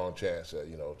got a strong chance,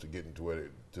 to get into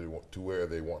where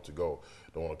they want to go.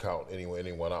 Don't want to count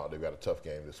anyone out. They've got a tough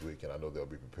game this week, and I know they'll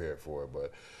be prepared for it.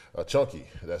 But Chunky,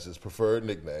 that's his preferred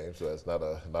nickname, so that's not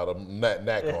a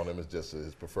knack on him. It's just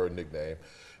his preferred nickname.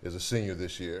 Is a senior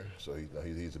this year, so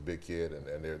he's a big kid,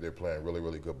 and they're playing really,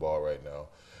 really good ball right now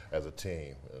as a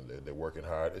team, and they're working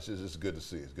hard. It's just good to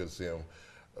see. It's good to see them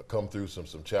come through some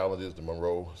challenges. The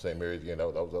Monroe St. Mary's game, that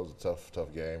was a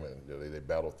tough game, and they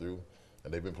battled through.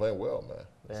 And they've been playing well, man.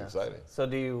 It's exciting. So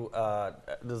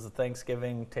does the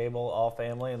Thanksgiving table all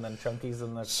family, and then Chunky's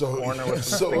in the corner with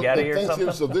some spaghetti or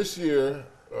something? So this year,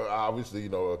 obviously,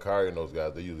 Kari and those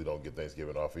guys, they usually don't get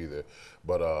Thanksgiving off either.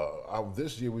 But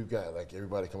this year we've got like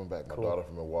everybody coming back. My daughter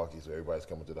from Milwaukee, so everybody's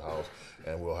coming to the house,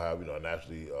 and we'll have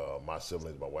naturally my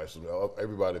siblings, my wife's siblings,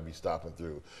 everybody will be stopping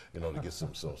through, to get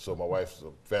some. So my wife's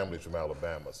family's from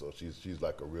Alabama, so she's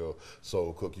like a real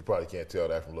soul cook. You probably can't tell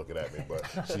that from looking at me, but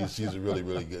she's a really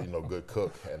really good good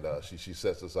cook, and she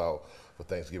sets us out for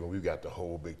Thanksgiving. We've got the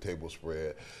whole big table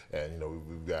spread, and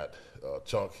we've got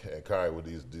Chunk and Kari with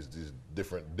these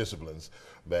different disciplines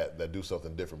that do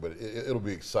something different. But it'll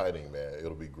be exciting, man.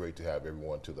 It'll be great to have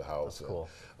everyone to the house. That's cool.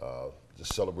 And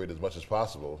just celebrate as much as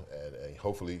possible, and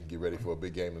hopefully get ready for a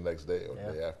big game the next day or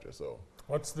the day after. So.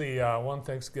 What's the one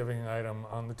Thanksgiving item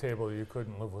on the table you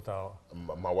couldn't live without?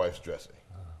 My wife's dressing.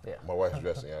 Yeah. My wife's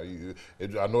dressing.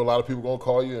 I know a lot of people gonna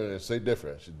call you and say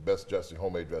different. She's the best dressing,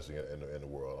 homemade dressing in the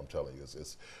world. I'm telling you,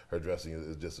 it's her dressing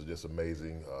is just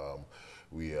amazing.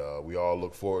 We all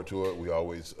look forward to it. We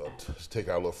always take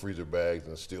our little freezer bags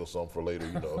and steal some for later.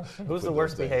 Who's the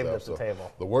worst behaved at the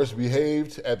table? The worst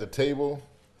behaved at the table.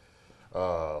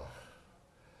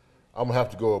 I'm gonna have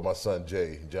to go with my son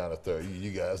Jay, Jonathan.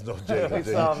 You guys know Jay.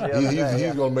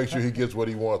 He's gonna make sure he gets what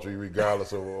he wants,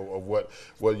 regardless of what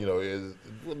is.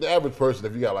 The average person,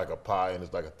 if you got like a pie and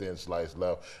it's like a thin slice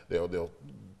left, they'll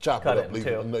chop Cut it up. it in Leave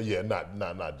two. it. No, yeah,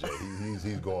 not Jay. He's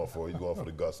going for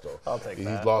the gusto. I'll take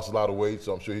that. He's lost a lot of weight,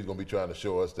 so I'm sure he's gonna be trying to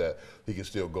show us that he can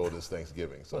still go this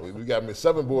Thanksgiving. So we got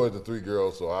 7 boys and 3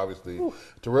 girls. So obviously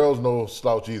Terrell's no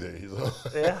slouch either. He's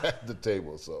at the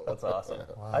table. So That's awesome.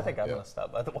 Wow. I think I'm gonna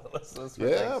stop by the Willis's for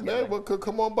yeah, Thanksgiving. man. Well,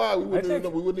 come on by. We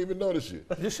wouldn't even notice you.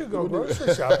 You should go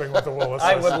grocery shopping with the Willises.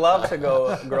 I would love to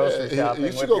go grocery shopping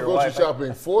You should with go your grocery wife.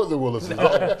 shopping for the Willises.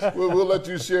 We'll let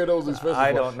you share those expenses.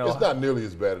 I don't know. It's not nearly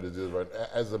as bad as it is right now.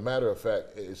 As a matter of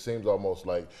fact, it seems almost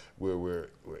like we're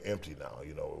empty now.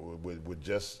 With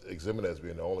just Ximenez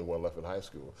being the only one left in high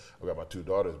school. I've got my 2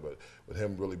 daughters, but with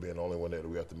him really being the only one there that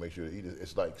we have to make sure to eat,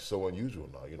 it's like so unusual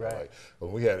now. Right. Like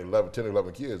when we had 10 or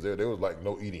 11 kids, there was like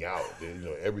no eating out.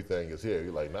 Everything is here.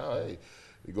 You're like, nah, hey.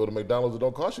 You go to McDonald's, it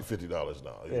don't cost you $50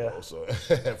 now. You know, so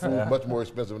food's much more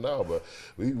expensive now. But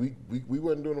we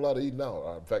weren't doing a lot of eating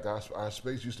out. In fact, our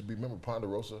space used to be, remember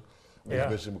Ponderosa? Yeah.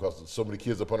 Mentioned because so many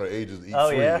kids up under ages eat Oh,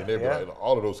 free, yeah, and everybody,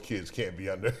 all of those kids can't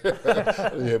be under.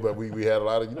 Yeah, but we had a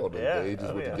lot of the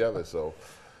ages were together, so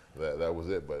that was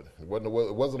it. But it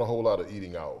wasn't a whole lot of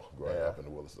eating out growing up in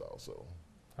the Willis South. So.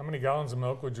 How many gallons of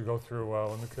milk would you go through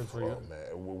when the kids were young?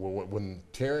 Oh man, when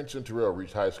Terrence and Terrell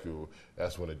reached high school,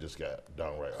 that's when it just got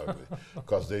downright ugly.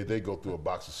 Because they go through a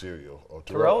box of cereal.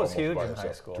 Terrell was huge in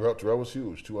high school. Terrell was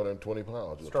huge, 220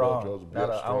 pounds. Strong, Terrell was not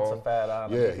an ounce of fat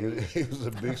on him. Yeah, he was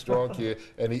a big, strong kid,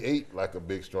 and he ate like a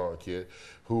big, strong kid.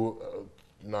 Who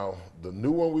now the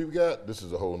new one we've got, this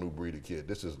is a whole new breed of kid.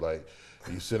 This is like.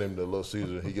 You send him to Little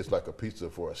Caesar, and he gets like a pizza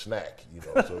for a snack,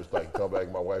 So it's like, come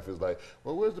back, my wife is like,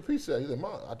 well, where's the pizza? He's like,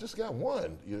 Mom, I just got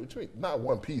one. Not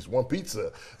one piece, one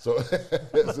pizza. So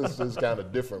it's kind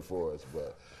of different for us,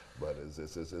 But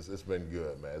it's been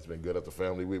good, man. It's been good as a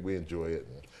family. We enjoy it,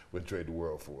 and we trade the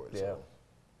world for it. Yeah.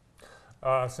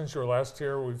 So. Since your last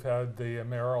year, we've had the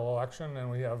mayoral election, and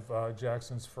we have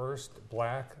Jackson's first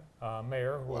black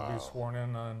mayor who will be sworn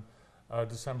in on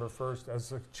December 1st as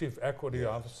the chief equity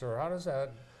officer.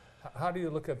 How do you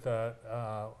look at that?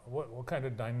 What kind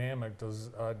of dynamic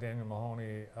does Daniel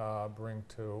Mahoney bring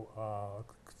to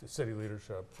city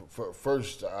leadership?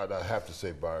 First, I have to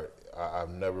say, Bart, I've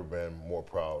never been more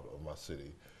proud of my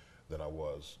city than I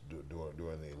was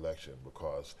during the election,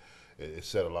 because it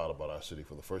said a lot about our city.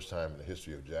 For the first time in the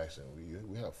history of Jackson,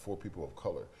 we have 4 people of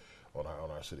color on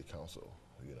our city council.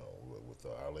 You know, with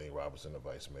Arlene Robinson, the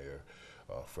vice mayor,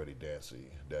 Freddie Dancy,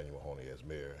 Daniel Mahoney as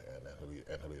mayor, and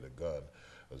Angelita Gunn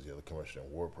as the other commissioner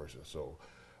and ward person. So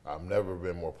I've never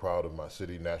been more proud of my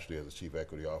city nationally as a chief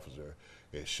equity officer.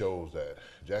 It shows that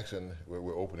Jackson,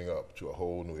 we're opening up to a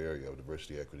whole new area of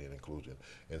diversity, equity, and inclusion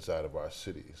inside of our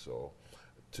city. So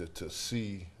to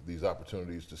see these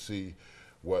opportunities, to see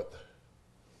what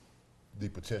the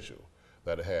potential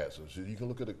that it has. So you can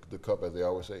look at the cup, as they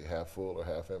always say, half full or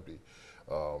half empty.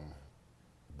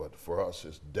 But for us,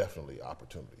 it's definitely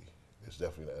opportunity. It's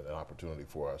definitely an opportunity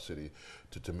for our city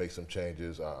to make some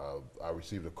changes. I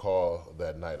received a call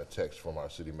that night, a text from our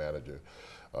city manager,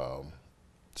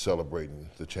 celebrating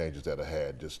the changes that I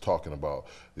had, just talking about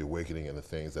the awakening and the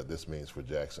things that this means for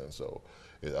Jackson. So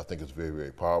I think it's very,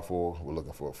 very powerful. We're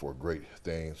looking for great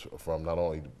things from not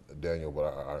only Daniel, but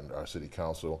our city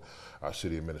council, our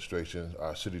city administration,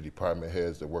 our city department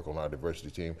heads that work on our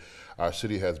diversity team. Our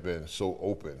city has been so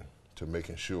open to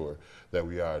making sure that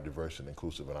we are diverse and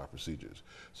inclusive in our procedures.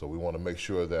 So we want to make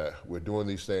sure that we're doing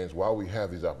these things while we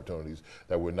have these opportunities,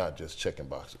 that we're not just checking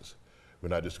boxes. We're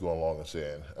not just going along and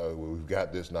saying, we've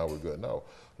got this, now we're good. No,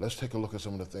 let's take a look at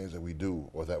some of the things that we do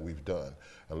or that we've done,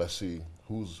 and let's see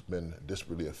who's been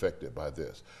disparately affected by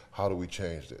this. How do we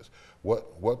change this?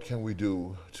 What can we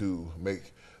do to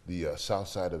make the south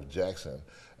side of Jackson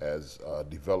as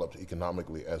developed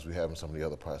economically as we have in some of the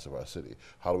other parts of our city?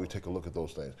 How do we take a look at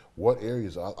those things? What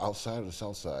areas outside of the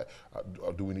south side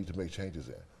do we need to make changes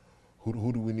in?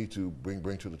 Who do we need to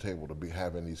bring to the table to be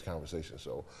having these conversations?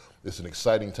 So it's an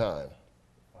exciting time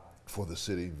for the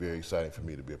city. Very exciting for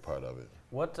me to be a part of it.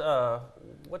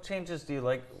 What changes do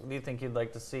you think you'd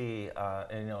like to see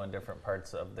in different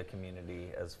parts of the community,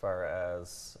 as far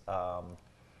as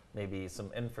maybe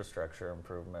some infrastructure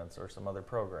improvements or some other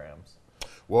programs?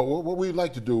 Well, what we'd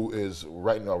like to do is,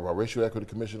 right now, our Racial Equity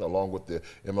Commission, along with the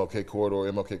MLK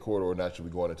Corridor,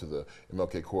 naturally going into the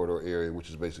MLK Corridor area, which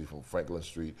is basically from Franklin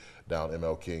Street down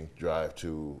ML King Drive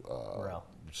to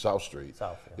South Street.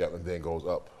 Yep, and then goes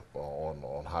up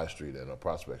on High Street and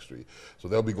Prospect Street. So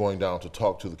they'll be going down to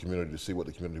talk to the community, to see what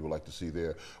the community would like to see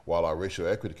there, while our Racial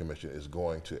Equity Commission is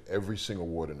going to every single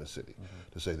ward in the city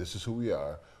to say, this is who we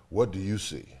are, what do you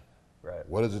see? Right.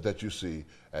 What is it that you see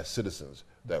as citizens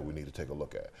that we need to take a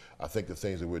look at? I think the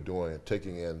things that we're doing,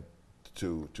 taking in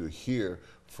to hear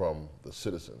from the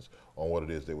citizens on what it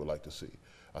is they would like to see.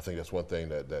 I think that's one thing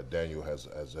that Daniel has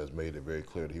made it very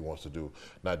clear that he wants to do,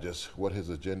 not just what his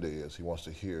agenda is, he wants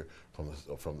to hear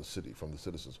from the city, from the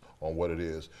citizens, on what it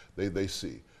is they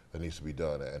see that needs to be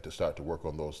done, and to start to work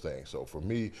on those things. So for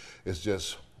me, it's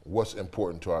just what's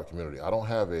important to our community. I don't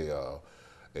have a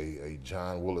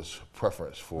John Willis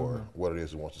preference for what it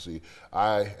is he wants to see.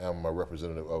 I am a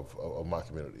representative of my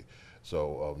community.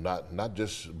 So not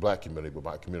just black community, but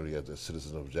my community as a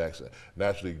citizen of Jackson.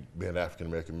 Naturally, being an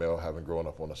African-American male, having grown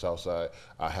up on the south side,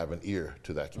 I have an ear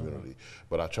to that community.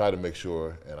 But I try to make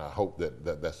sure, and I hope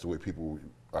that's the way people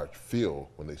feel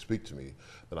when they speak to me,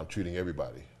 that I'm treating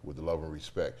everybody with the love and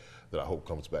respect that I hope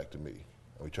comes back to me.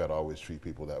 And we try to always treat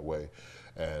people that way.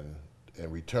 And in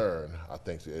return, I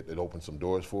think it opens some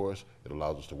doors for us. It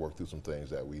allows us to work through some things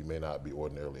that we may not be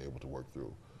ordinarily able to work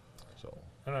through. So.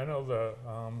 And I know the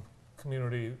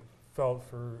community felt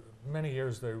for many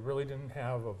years they really didn't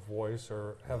have a voice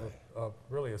or have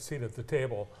really a seat at the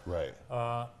table. Right.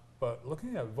 But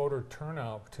looking at voter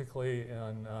turnout, particularly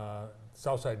in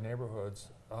Southside neighborhoods,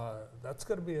 that's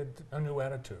going to be a new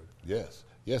attitude. Yes.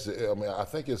 Yes. I mean, I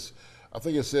think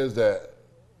it says that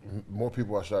more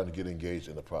people are starting to get engaged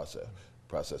in the process,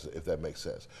 if that makes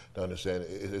sense. To understand,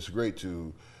 it's great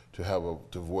to have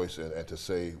to voice and to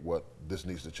say what this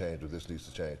needs to change or this needs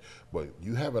to change, but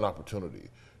you have an opportunity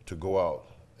to go out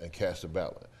and cast a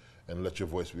ballot and let your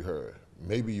voice be heard.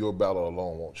 Maybe your ballot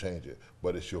alone won't change it,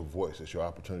 but it's your voice, it's your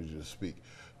opportunity to speak,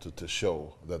 to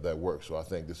show that works. So I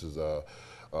think this is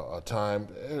a time.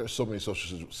 There are so many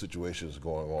social situations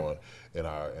going on in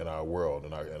our world,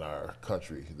 in our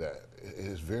country, that it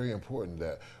is very important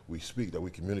that we speak, that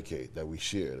we communicate, that we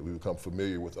share, that we become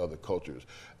familiar with other cultures,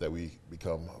 that we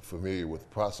become familiar with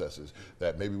processes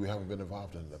that maybe we haven't been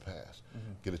involved in the past.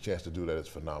 Get a chance to do that is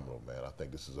phenomenal, man. I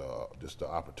think this is just the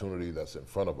opportunity that's in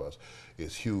front of us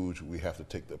is huge. We have to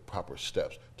take the proper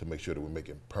steps to make sure that we're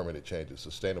making permanent changes,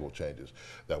 sustainable changes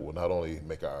that will not only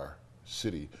make our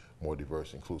city more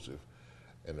diverse, inclusive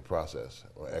in the process,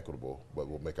 or equitable, but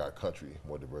will make our country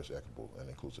more diverse, equitable, and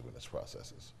inclusive in its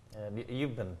processes. And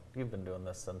you've been doing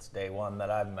this since day one that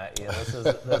I've met you.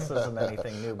 This isn't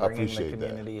anything new. Bringing the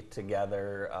community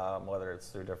together, whether it's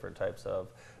through different types of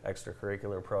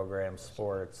extracurricular programs,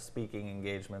 sports, speaking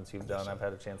engagements you've done. I've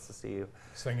had a chance to see you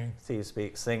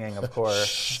speak, singing, of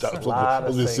course. That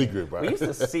was a secret, right? We used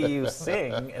to see you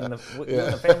sing, and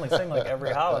the family sing like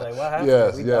every holiday. What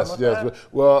happened? Yes. That?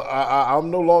 Well,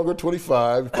 I'm no longer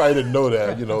 25. You probably didn't know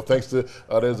that. Thanks to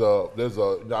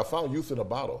I found Youth in a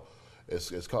Bottle.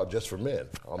 It's called Just for Men.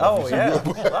 Oh, yeah.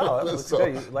 Wow, that looks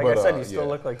good. Like I said, you still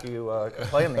look like you can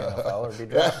play in the NFL or be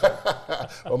drafted.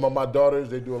 Well, my daughters,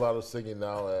 they do a lot of singing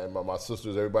now, and my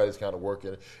sisters, everybody's kind of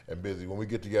working and busy. When we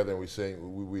get together and we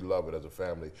sing, we love it as a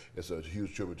family. It's a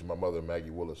huge tribute to my mother, Maggie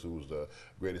Willis, who's the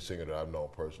greatest singer that I've known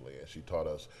personally, and she taught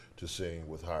us to sing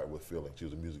with heart, with feeling. She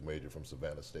was a music major from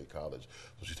Savannah State College,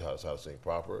 so she taught us how to sing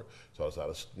proper, taught us how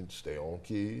to stay on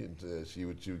key, and she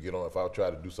would get on. If I would try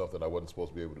to do something I wasn't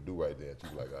supposed to be able to do right then,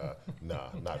 she'd be like, nah,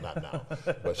 not now.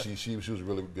 But she was a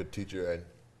really good teacher, and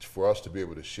for us to be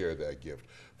able to share that gift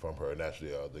from her,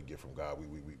 naturally the gift from God, we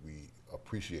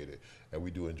appreciate it, and we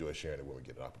do enjoy sharing it when we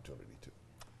get an opportunity to.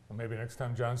 Well, maybe next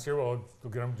time John's here, we'll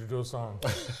get him to do a song.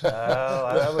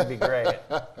 That would be great.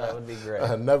 That would be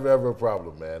great. Never ever a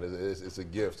problem, man. It's a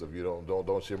gift. If you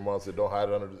don't share months, don't hide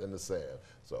it in the sand.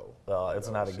 So. Well, it's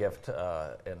not a gift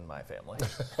in my family,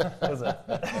 is it?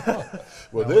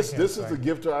 Well, this is a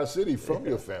gift to our city from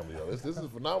your family. This is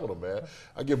phenomenal, man.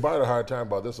 I give Bart a hard time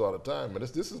about this all the time, man.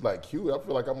 This is like cute. I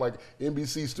feel like I'm like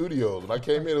NBC Studios. When I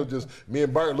came in, it was just me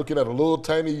and Bart looking at a little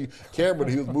tiny camera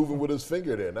that he was moving with his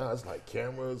finger there. Now it's like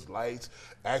cameras, lights,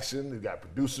 action. We got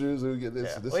producers. We get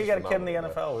this. Well, you got a kid in the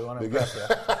NFL. Man. We want to impress you.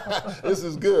 This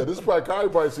is good. This is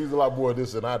probably sees a lot more of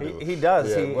this than I do. He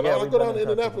does. Yeah. When I go down to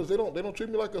Indianapolis, they don't treat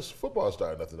me like a football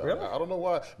star or nothing. Really? I don't know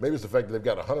why. Maybe it's the fact that they've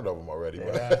got 100 of them already.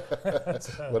 Yeah.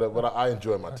 But I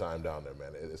enjoy my time down there,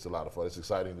 man. It's a lot of fun. It's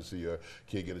exciting to see your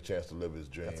kid get a chance to live his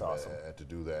dream. That's awesome. and to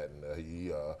do that. And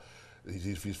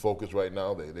he's focused right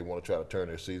now. They want to try to turn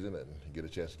their season and get a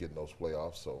chance to get in those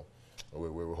playoffs. So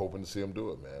we're hoping to see him do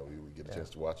it, man. We get a chance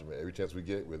to watch him. Every chance we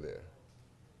get, we're there.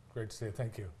 Great to see you.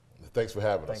 Thank you. Thanks for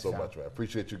having us so John. much, man.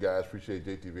 Appreciate you guys. Appreciate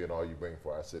JTV and all you bring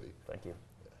for our city. Thank you.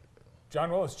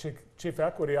 John Willis, Chief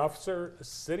Equity Officer,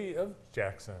 City of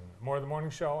Jackson. More of the morning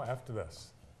show after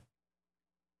this.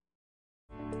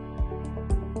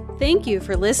 Thank you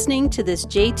for listening to this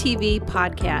JTV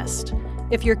podcast.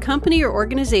 If your company or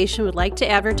organization would like to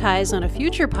advertise on a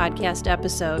future podcast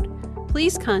episode,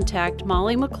 please contact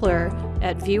Molly McClure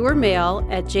at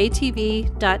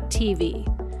viewermail@jtv.tv.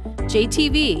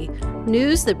 JTV,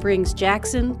 news that brings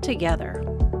Jackson together.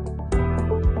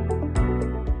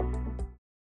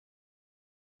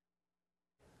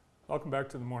 Welcome back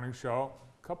to the morning show.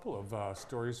 A couple of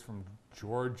stories from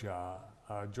Georgia.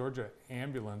 Georgia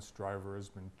ambulance driver has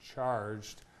been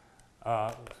charged.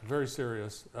 Very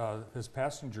serious. His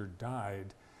passenger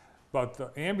died, but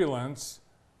the ambulance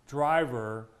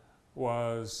driver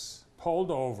was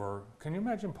pulled over. Can you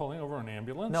imagine pulling over an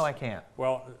ambulance? No, I can't.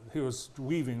 Well, he was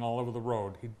weaving all over the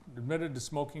road. He admitted to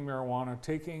smoking marijuana,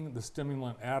 taking the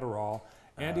stimulant Adderall,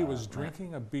 and he was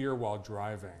drinking a beer while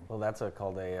driving. Well, that's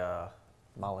called a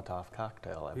Molotov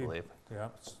cocktail, I believe. Yeah,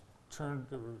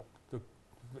 the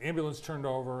ambulance turned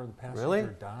over. The passenger Really?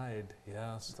 died.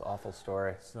 Yes. It's an awful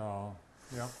story. So,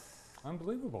 yeah,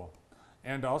 unbelievable.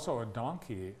 And also a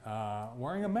donkey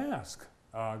wearing a mask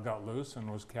got loose and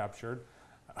was captured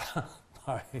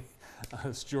by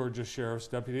this Georgia sheriff's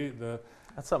deputy.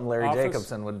 That's something Larry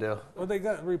Jacobson would do. Well, they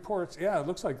got reports. Yeah, it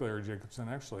looks like Larry Jacobson,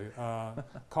 actually.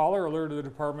 Caller alerted the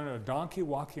department of a donkey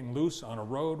walking loose on a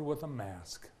road with a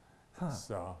mask. Huh.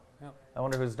 So, yeah. I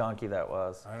wonder whose donkey that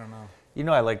was. I don't know. You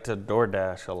know I like to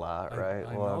DoorDash a lot, right?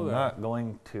 I Well, know I'm that. not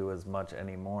going to as much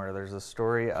anymore. There's a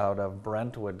story out of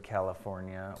Brentwood,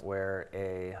 California, where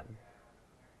a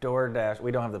DoorDash, we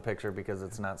don't have the picture because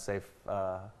it's not safe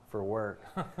for work.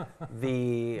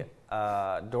 The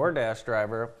DoorDash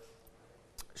driver,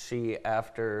 she,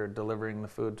 after delivering the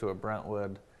food to a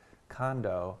Brentwood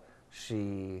condo,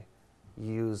 she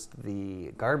used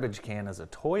the garbage can as a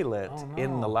toilet Oh,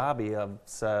 in no. the lobby of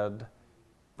said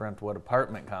Brentwood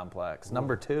apartment complex.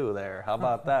 Number 2 there. How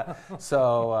about that?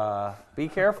 So be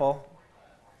careful.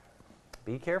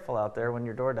 Be careful out there when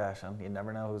you're door dashing. You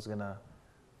never know who's going to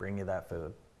bring you that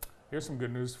food. Here's some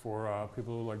good news for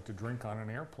people who like to drink on an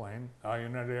airplane.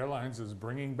 United Airlines is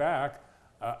bringing back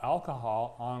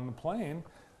alcohol on the plane.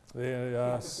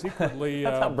 They secretly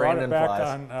That's how brought Brandon it back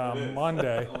flies. on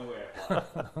Monday. Only way I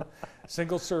fly.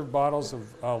 Single-serve bottles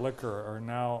of liquor are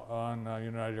now on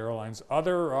United Airlines.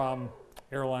 Other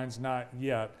airlines, not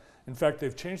yet. In fact,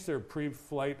 they've changed their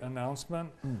pre-flight announcement.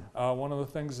 One of the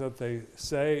things that they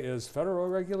say is federal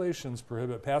regulations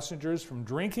prohibit passengers from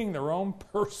drinking their own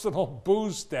personal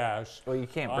booze stash. Well, you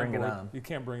can't bring it board. on. You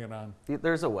can't bring it on.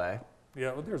 There's a way.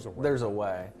 Yeah, well, there's a way. There's a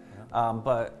way.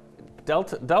 But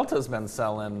Delta's been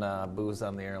selling booze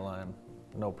on the airline.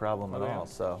 No problem at Oh, yeah. all.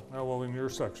 So Oh, well, in your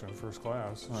section, first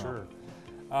class, sure.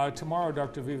 Tomorrow,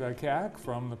 Dr. Vivek Kak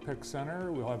from the PIC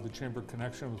Center. We'll have the Chamber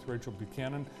Connection with Rachel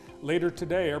Buchanan. Later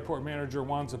today, Airport Manager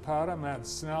Juan Zapata, Matt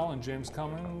Snell, and James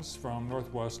Cummings from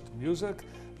Northwest Music,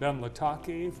 Ben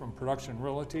Lataki from Production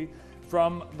Realty.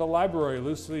 From the library,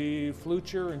 Lucy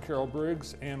Flucher and Carol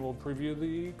Briggs, and we'll preview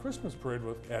the Christmas parade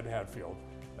with Ed Hatfield.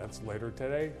 That's later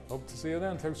today. Hope to see you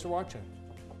then. Thanks for watching.